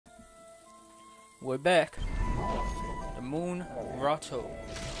We're back. The Moon Grotto.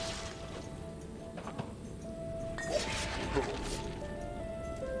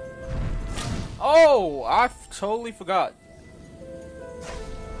 Oh, I totally forgot.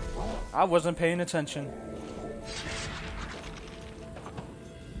 I wasn't paying attention.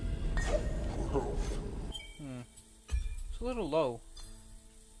 It's a little low.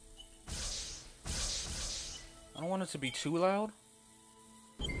 I don't want it to be too loud.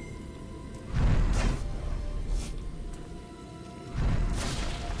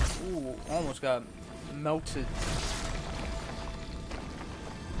 Ooh, almost got melted.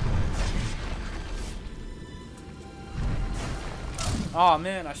 Oh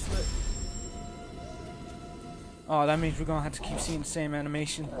man, I slipped. Oh, that means we're gonna have to keep seeing the same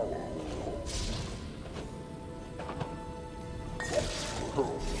animation.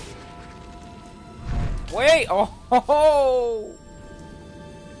 Wait! Oh! Ho, ho.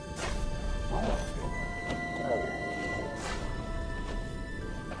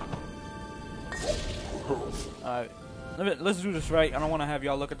 Alright, let's do this right. I don't want to have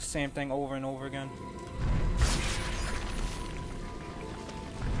y'all look at the same thing over and over again.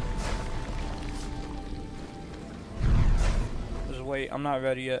 Just wait, I'm not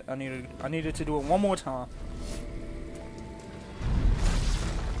ready yet. I needed to do it one more time.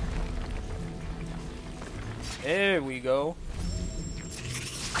 There we go.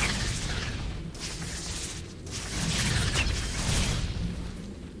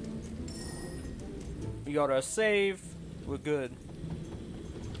 We got our save. We're good.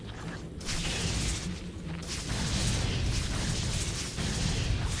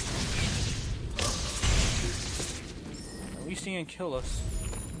 At least he didn't kill us.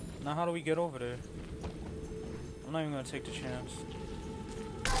 Now how do we get over there? I'm not even gonna take the chance.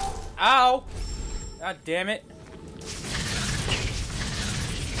 Ow! God damn it.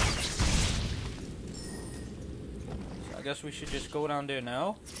 So I guess we should just go down there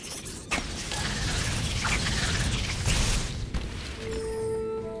now.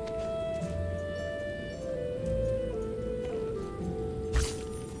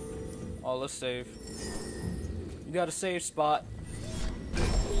 Oh, let's save. You got a save spot.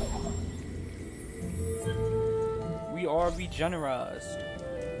 We are regenerized.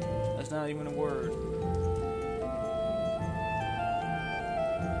 That's not even a word.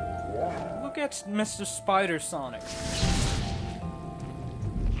 Look at Mr. Spider Sonic.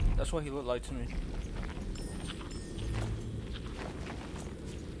 That's what he looked like to me.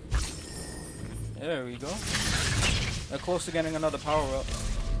 There we go. They're close to getting another power up.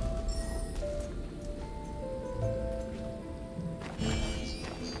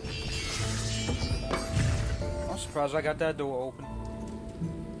 I'm surprised I got that door open.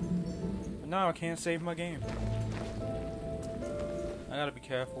 But now I can't save my game. I gotta be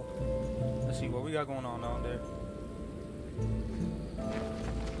careful. Let's see what we got going on down there.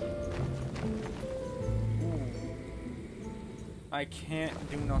 Ooh. I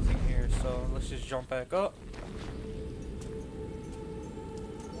can't do nothing here, so let's just jump back up.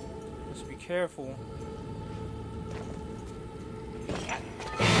 Let's be careful.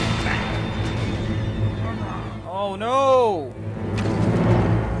 Oh no!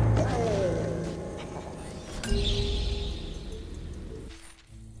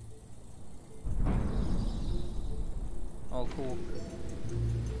 Oh, cool.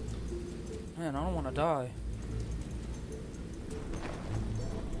 Man, I don't want to die.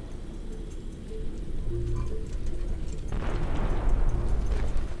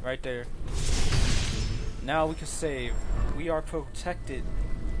 Right there. Now we can save. We are protected.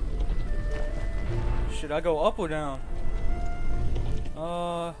 Should I go up or down?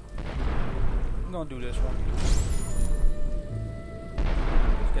 I'm gonna do this one.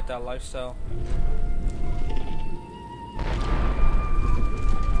 Let's get that lifestyle.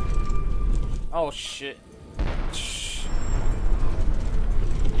 Oh shit.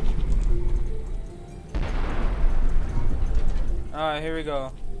 Alright, here we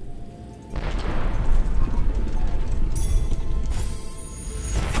go.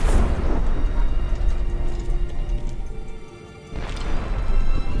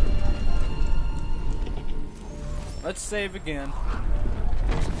 Let's save again.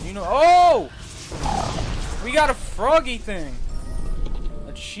 You know, oh! We got a froggy thing.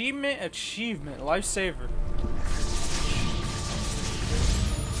 Achievement, lifesaver.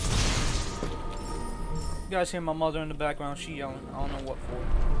 You guys hear my mother in the background, she yelling. I don't know what for.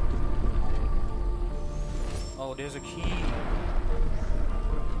 Oh, there's a key.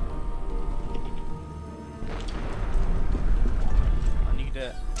 I need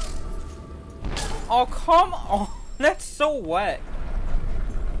that. Oh, come on. That's so wet.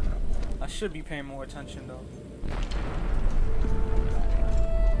 I should be paying more attention though.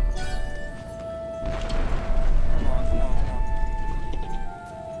 Come on, come on, come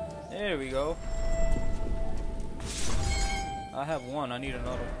on. There we go. I have one, I need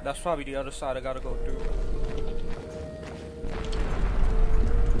another. That's probably the other side I gotta go through.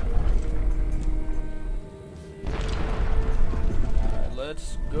 Alright,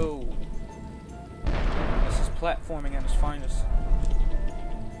 let's go. This is platforming at its finest.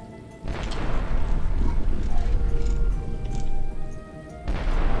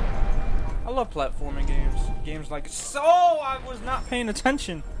 I love platforming games. Games like so I was not paying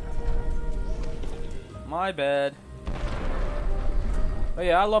attention. My bad. But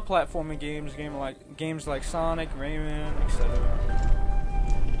yeah, I love platforming games, games like Sonic, Rayman, etc.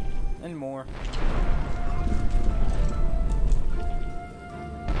 And more.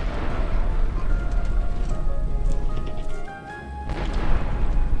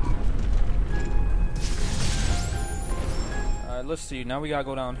 Alright, let's see. Now we gotta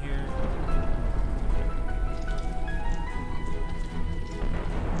go down here.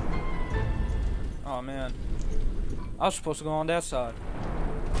 Oh man. I was supposed to go on that side.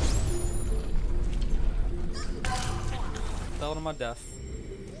 Fell to my death.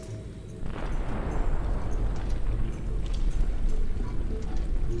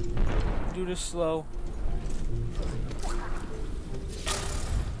 Do this slow.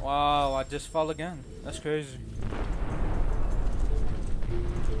 Wow, I just fell again. That's crazy.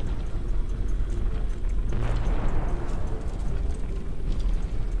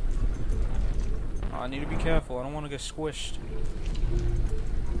 I need to be careful. I don't want to get squished.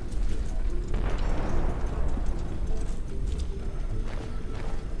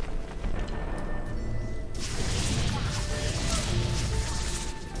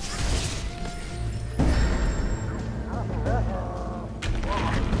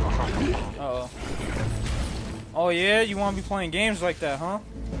 Uh-oh. Oh yeah? You want to be playing games like that, huh?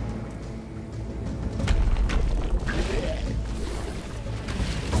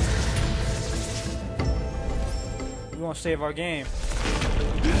 We want to save our game.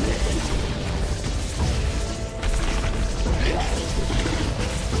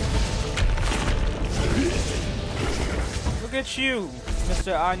 Look at you,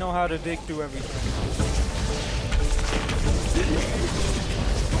 Mr. I know how to dig through everything.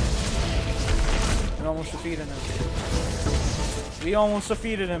 We almost defeated him. We almost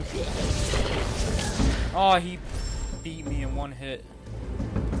defeated him. Oh, he beat me in one hit.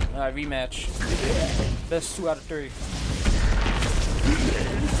 Alright, rematch. Best 2 out of 3.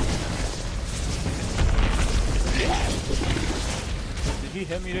 Did he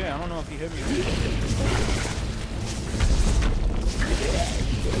hit me there? I don't know if he hit me there.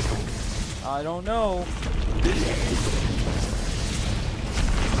 I don't know.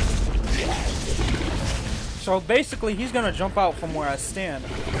 So basically, he's gonna jump out from where I stand.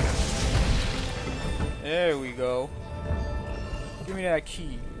 There we go. Give me that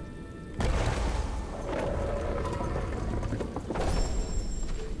key.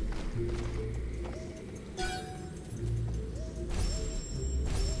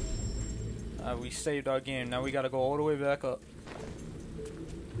 We saved our game. Now we gotta go all the way back up.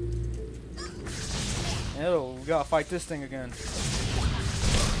 Ew, we gotta fight this thing again.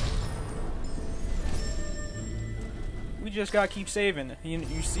 We just gotta keep saving.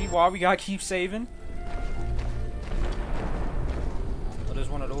 You see why we gotta keep saving? Oh, there's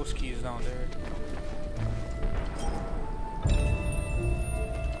one of those keys down there.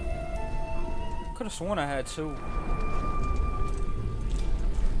 Could have sworn I had 2.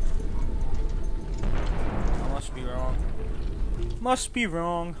 Must be wrong. Must be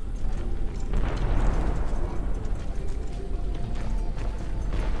wrong.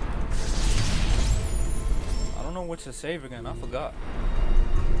 I don't know what to save again. I forgot.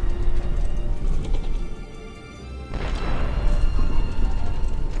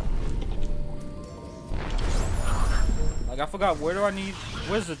 Like, I forgot. Where do I need...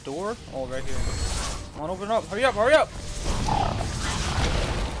 Where's the door? Oh, right here. Come on, open up. Hurry up, hurry up!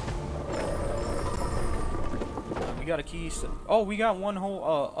 We got a key. Oh, we got one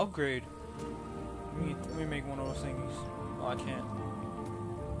whole upgrade. Let me make one of those thingies. Oh, I can't.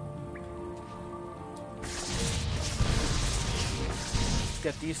 Let's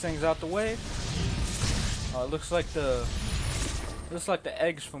get these things out the way. It looks like the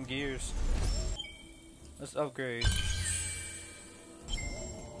eggs from Gears. Let's upgrade.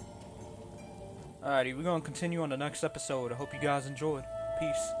 Alrighty, we're gonna continue on the next episode. I hope you guys enjoyed.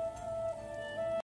 Peace.